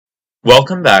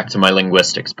Welcome back to my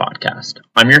Linguistics podcast.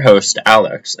 I'm your host,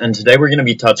 Alex, and today we're going to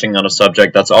be touching on a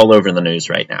subject that's all over the news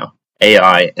right now,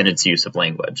 AI and its use of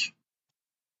language.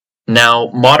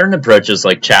 Now, modern approaches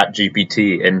like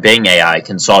ChatGPT and Bing AI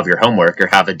can solve your homework or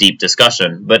have a deep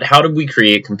discussion, but how did we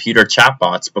create computer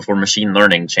chatbots before machine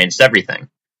learning changed everything?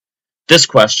 This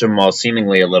question, while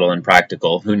seemingly a little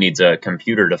impractical, who needs a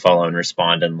computer to follow and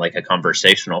respond in like a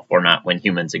conversational format when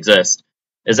humans exist,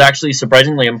 is actually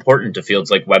surprisingly important to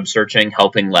fields like web searching,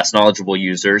 helping less knowledgeable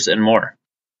users, and more.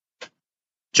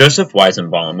 Joseph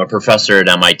Weizenbaum, a professor at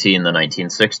MIT in the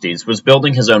 1960s, was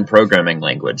building his own programming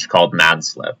language called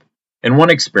Madslip. In one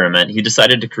experiment, he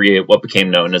decided to create what became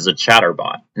known as a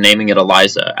chatterbot, naming it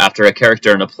Eliza after a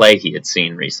character in a play he had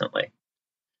seen recently.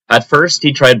 At first,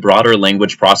 he tried broader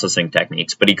language processing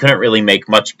techniques, but he couldn't really make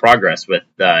much progress with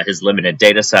his limited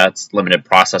datasets, limited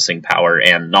processing power,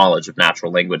 and knowledge of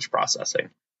natural language processing.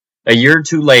 A year or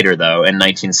two later, though, in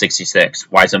 1966,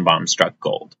 Weizenbaum struck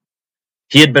gold.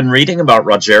 He had been reading about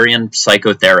Rogerian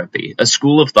psychotherapy, a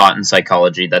school of thought in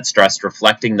psychology that stressed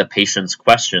reflecting the patient's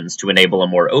questions to enable a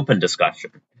more open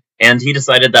discussion, and he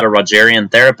decided that a Rogerian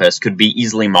therapist could be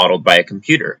easily modeled by a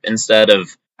computer. Instead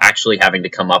of actually having to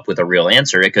come up with a real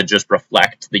answer, it could just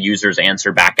reflect the user's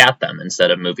answer back at them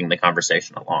instead of moving the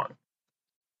conversation along.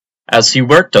 As he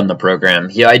worked on the program,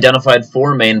 he identified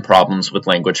four main problems with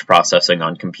language processing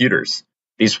on computers.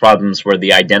 These problems were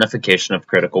the identification of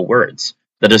critical words,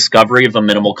 the discovery of a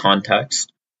minimal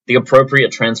context, the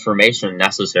appropriate transformation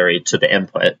necessary to the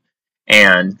input,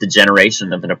 and the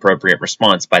generation of an appropriate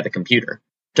response by the computer.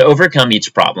 To overcome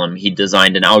each problem, he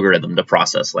designed an algorithm to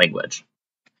process language.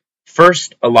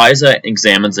 First, Eliza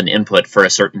examines an input for a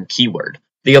certain keyword.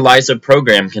 The Eliza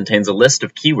program contains a list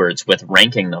of keywords with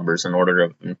ranking numbers in order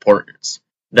of importance.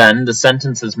 Then, the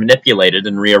sentence is manipulated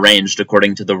and rearranged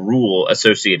according to the rule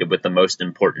associated with the most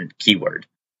important keyword.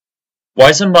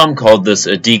 Weizenbaum called this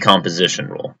a decomposition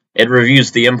rule. It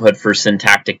reviews the input for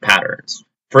syntactic patterns.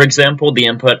 For example, the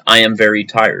input "I am very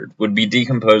tired" would be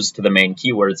decomposed to the main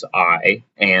keywords "I,"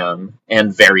 "am,"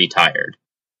 and "very tired."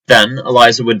 Then,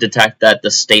 Eliza would detect that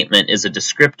the statement is a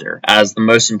descriptor, as the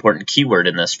most important keyword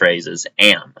in this phrase is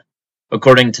 "am."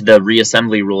 According to the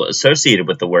reassembly rule associated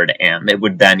with the word "am," it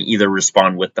would then either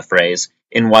respond with the phrase,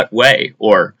 "in what way?"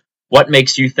 or "what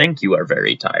makes you think you are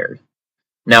very tired?"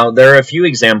 Now, there are a few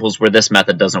examples where this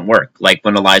method doesn't work, like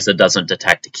when Eliza doesn't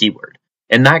detect a keyword.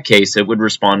 In that case, it would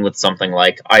respond with something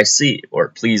like, "I see," or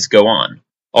 "please go on."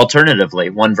 Alternatively,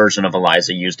 one version of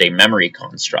Eliza used a memory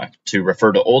construct to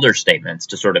refer to older statements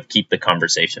to sort of keep the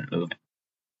conversation moving.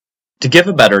 To give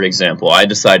a better example, I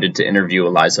decided to interview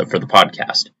Eliza for the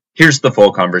podcast. Here's the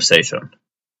full conversation.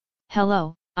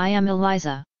 Hello, I am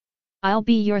Eliza. I'll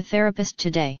be your therapist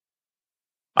today.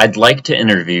 I'd like to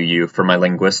interview you for my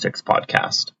Linguistics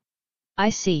podcast. I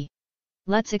see.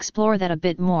 Let's explore that a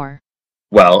bit more.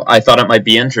 Well, I thought it might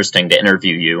be interesting to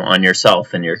interview you on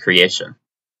yourself and your creation.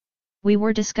 We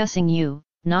were discussing you,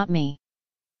 not me.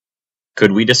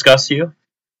 Could we discuss you?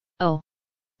 Oh.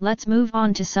 Let's move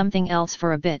on to something else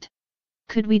for a bit.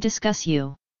 Could we discuss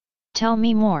you? Tell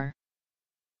me more.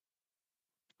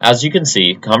 As you can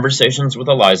see, conversations with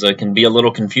Eliza can be a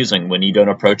little confusing when you don't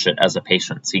approach it as a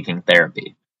patient seeking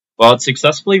therapy. While it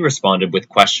successfully responded with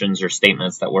questions or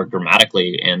statements that were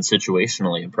grammatically and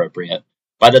situationally appropriate,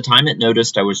 by the time it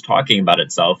noticed I was talking about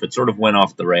itself, it sort of went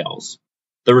off the rails.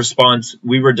 The response,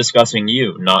 "we were discussing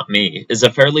you, not me," is a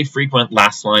fairly frequent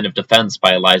last line of defense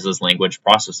by Eliza's language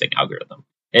processing algorithm.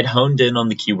 It honed in on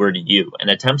the keyword "you" and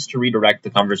attempts to redirect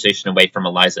the conversation away from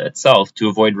Eliza itself to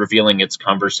avoid revealing its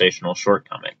conversational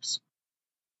shortcomings.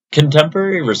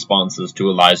 Contemporary responses to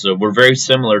Eliza were very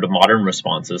similar to modern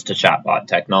responses to chatbot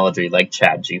technology like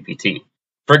ChatGPT.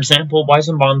 For example,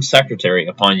 Weizenbaum's secretary,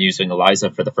 upon using Eliza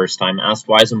for the first time, asked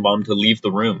Weizenbaum to leave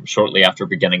the room shortly after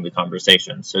beginning the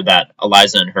conversation so that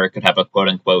Eliza and her could have a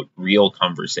quote-unquote real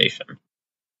conversation.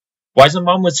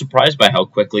 Weizenbaum was surprised by how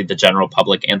quickly the general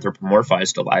public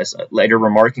anthropomorphized Eliza, later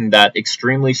remarking that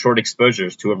extremely short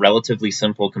exposures to a relatively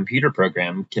simple computer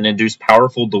program can induce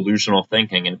powerful delusional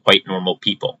thinking in quite normal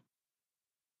people.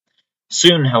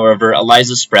 Soon, however,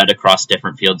 Eliza spread across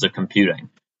different fields of computing.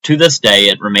 To this day,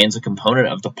 it remains a component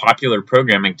of the popular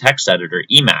programming text editor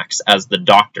Emacs as the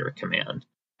doctor command.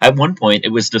 At one point, it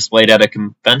was displayed at a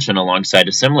convention alongside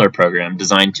a similar program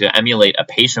designed to emulate a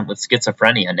patient with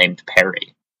schizophrenia named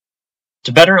Perry.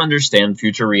 To better understand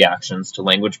future reactions to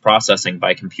language processing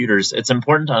by computers, it's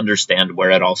important to understand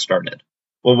where it all started.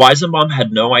 While Weizenbaum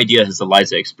had no idea his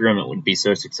Eliza experiment would be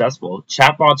so successful,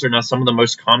 chatbots are now some of the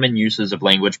most common uses of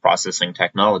language processing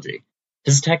technology.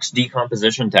 His text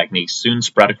decomposition techniques soon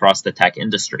spread across the tech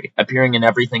industry, appearing in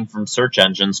everything from search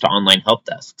engines to online help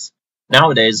desks.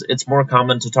 Nowadays, it's more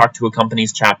common to talk to a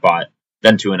company's chatbot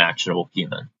than to an actual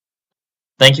human.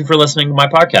 Thank you for listening to my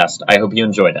podcast. I hope you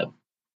enjoyed it.